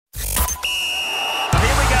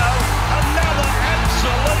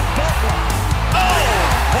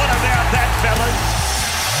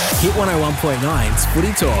Hit 101.9's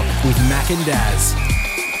Footy Talk with Mak and Daz.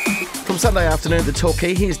 From Sunday afternoon at the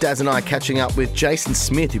Torquay, here's Daz and I catching up with Jason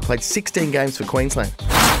Smith, who played 16 games for Queensland.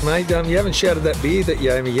 Mate, you haven't shouted that beer that you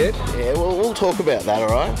owe me yet. Yeah, well, we'll talk about that, all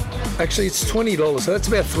right? Actually, it's $20, so that's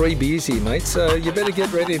about 3 beers here, mate, so you better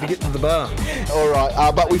get ready to get to the bar. All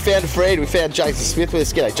right, but we found a friend. We found Jason Smith with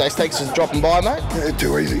us. G'day, Jace. Thanks for dropping by, mate. Yeah,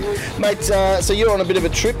 too easy. Mate, so you're on a bit of a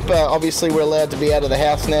trip. Obviously, we're allowed to be out of the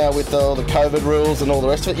house now with all the COVID rules and all the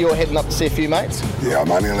rest of it. You're heading up to see a few mates? Yeah, I'm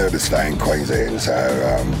only allowed to stay in Queensland, so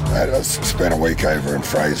I spent a week over in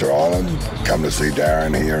Fraser Island, come to see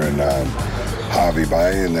Darren here in Hervey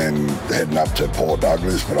Bay, and then heading up to Port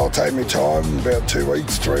Douglas, but I'll take me time, about 2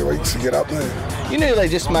 weeks, 3 weeks to get up there. You knew they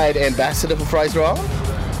just made ambassador for Fraser Island?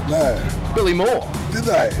 No. Billy Moore. Did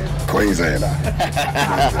they? Queenslander.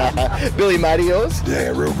 Billy, mate of yours?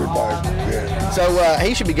 Yeah, real good bloke, yeah. So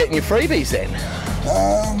he should be getting you freebies then?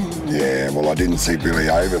 Yeah, well, I didn't see Billy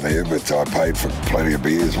over there, but I paid for plenty of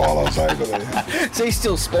beers while I was over there. So he's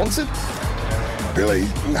still sponsored? Billy?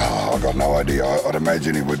 No, I got no idea. I'd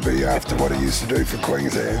imagine he would be after what he used to do for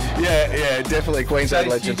Queensland. Yeah, definitely Queensland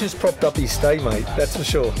You legend. just propped up his stay, mate, that's for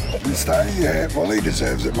sure. You stay? Yeah, well, he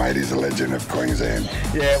deserves it, mate. He's a legend of Queensland.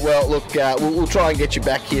 Yeah, well, look, we'll try and get you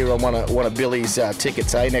back here on one of Billy's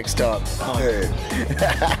tickets, next time. Yeah.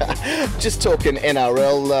 Just talking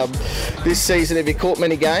NRL, this season, have you caught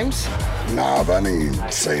many games? No, I've only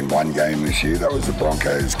seen one game this year. That was the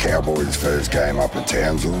Broncos-Cowboys first game up at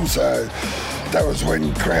Townsville, so that was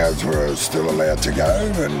when crowds were still allowed to go,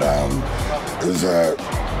 and it was an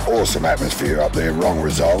awesome atmosphere up there. Wrong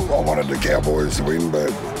result. I wanted the Cowboys to win, but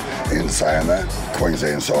in saying that,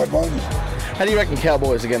 Queensland side won. How do you reckon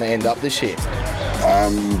Cowboys are going to end up this year?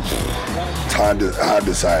 It's hard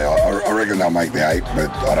to say. I reckon they'll make the 8, but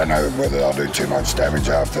I don't know whether they'll do too much damage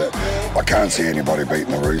after. I can't see anybody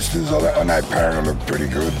beating the Roosters. I know Parra look pretty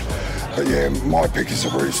good, but yeah, my pick is the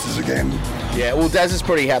Roosters again. Yeah, well, Daz is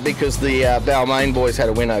pretty happy because the Balmain boys had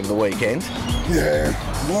a win over the weekend. Yeah,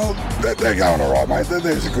 well, they're going all right, mate.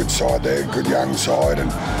 There's a good side there, good young side,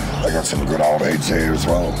 and they got some good old heads there as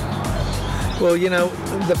well. Well, you know,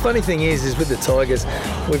 the funny thing is with the Tigers,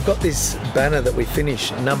 we've got this banner that we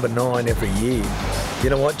finish number 9 every year.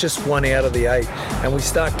 You know what? Just 1 out of the 8, and we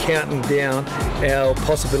start counting down our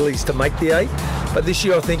possibilities to make the 8. But this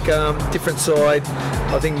year, I think different side.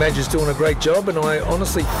 I think Madge's doing a great job, and I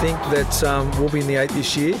honestly think that we'll be in the 8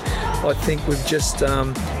 this year. I think we've just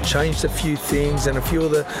changed a few things, and a few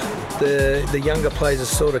of the younger players have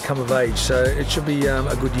sort of come of age, so it should be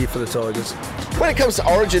a good year for the Tigers. When it comes to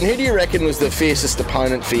Origin, who do you reckon was the fiercest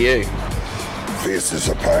opponent for you? Fiercest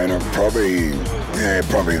opponent, probably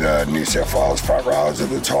the New South Wales front rowers at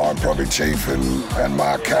the time, probably Chief and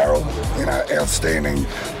Mark Carroll. You know, outstanding,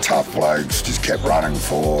 tough blokes, just kept running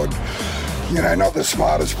forward. You know, not the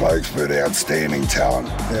smartest blokes, but outstanding talent.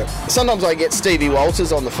 Yep. Sometimes I get Stevie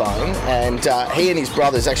Walters on the phone, and he and his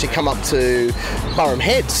brothers actually come up to Burham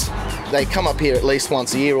Heads. They come up here at least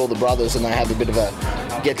once a year, all the brothers, and they have a bit of a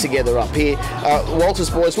get-together up here. Walters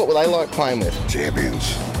boys, what were they like playing with?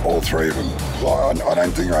 Champions, all 3 of them. Like, I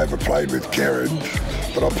don't think I ever played with Kerrod,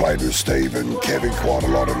 but I played with Steve and Kevin quite a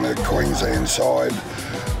lot on the Queensland side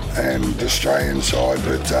and Australian side,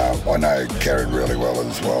 but I know Kerrod really well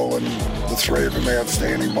as well, and the 3 of them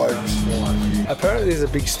outstanding blokes. Apparently there's a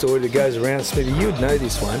big story that goes around, Smithy, you would know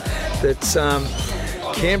this one, that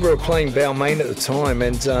Canberra were playing Balmain at the time,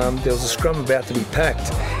 and there was a scrum about to be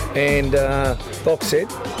packed, and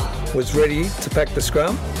Boxhead was ready to pack the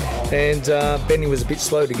scrum, and Benny was a bit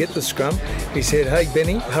slow to get the scrum. He said, "Hey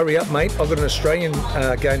Benny, hurry up mate, I've got an Australian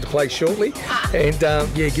game to play shortly," and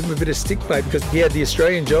give him a bit of stick mate, because he had the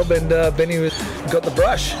Australian job, and Benny got the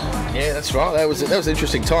brush. Yeah, that's right. That was an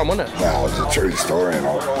interesting time, wasn't it? No, it was a true story, and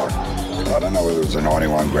I don't know whether it was a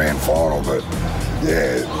 91 grand final, but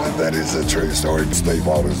yeah, that is a true story. Steve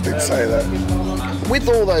Walters did say that. With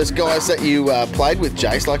all those guys that you played with,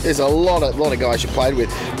 Jace, like there's a lot of guys you played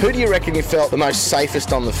with. Who do you reckon you felt the most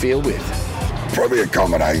safest on the field with? Probably a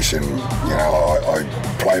combination. You know, I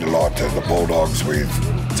played a lot to the Bulldogs with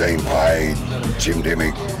Dean Pay, Jim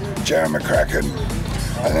Dimmick, Jaron McCracken,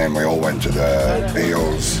 and then we all went to the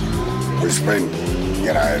Eels. We spent,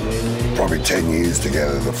 you know, probably 10 years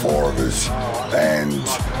together, the 4 of us, and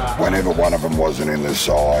whenever one of them wasn't in the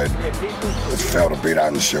side, it felt a bit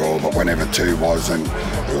unsure, but whenever 2 wasn't,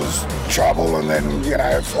 it was trouble, and then, you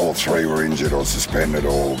know, if all 3 were injured or suspended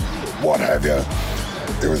or what have you,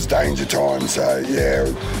 it was danger time. So, yeah,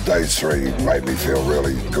 those 3 made me feel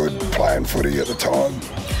really good playing footy at the time.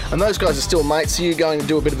 And those guys are still mates. Are you going to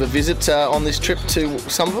do a bit of a visit on this trip to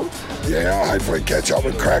some of them? Yeah, I'll hopefully catch up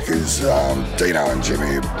with Crackers. Dino and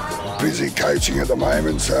Jimmy are busy coaching at the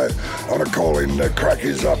moment, so I'm going to call in the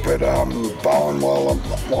crackers up at Bowen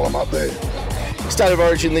while I'm up there. State of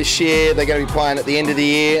Origin this year, they're going to be playing at the end of the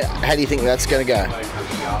year. How do you think that's going to go?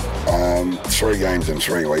 3 games in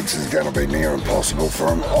 3 weeks is going to be near impossible for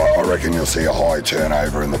them. I reckon you'll see a high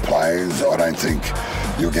turnover in the players. I don't think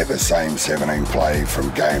you'll get the same 17 play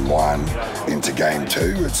from game 1 into game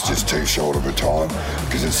 2. It's just too short of a time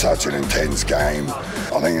because it's such an intense game.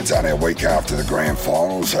 I think it's only a week after the grand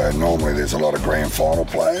final, so normally there's a lot of grand final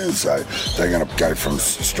players, so they're going to go from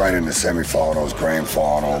straight into semi-finals, grand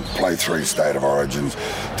final, play 3 State of Origins.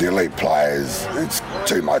 The elite players, it's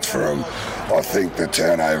too much for them. I think the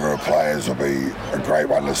turnover of players will be a great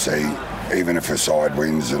one to see. Even if a side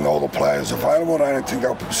wins and all the players available, I don't think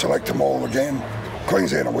they'll select them all again.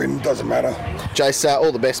 Queensland will win, doesn't matter. Jace,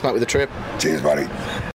 all the best, mate, with the trip. Cheers, buddy.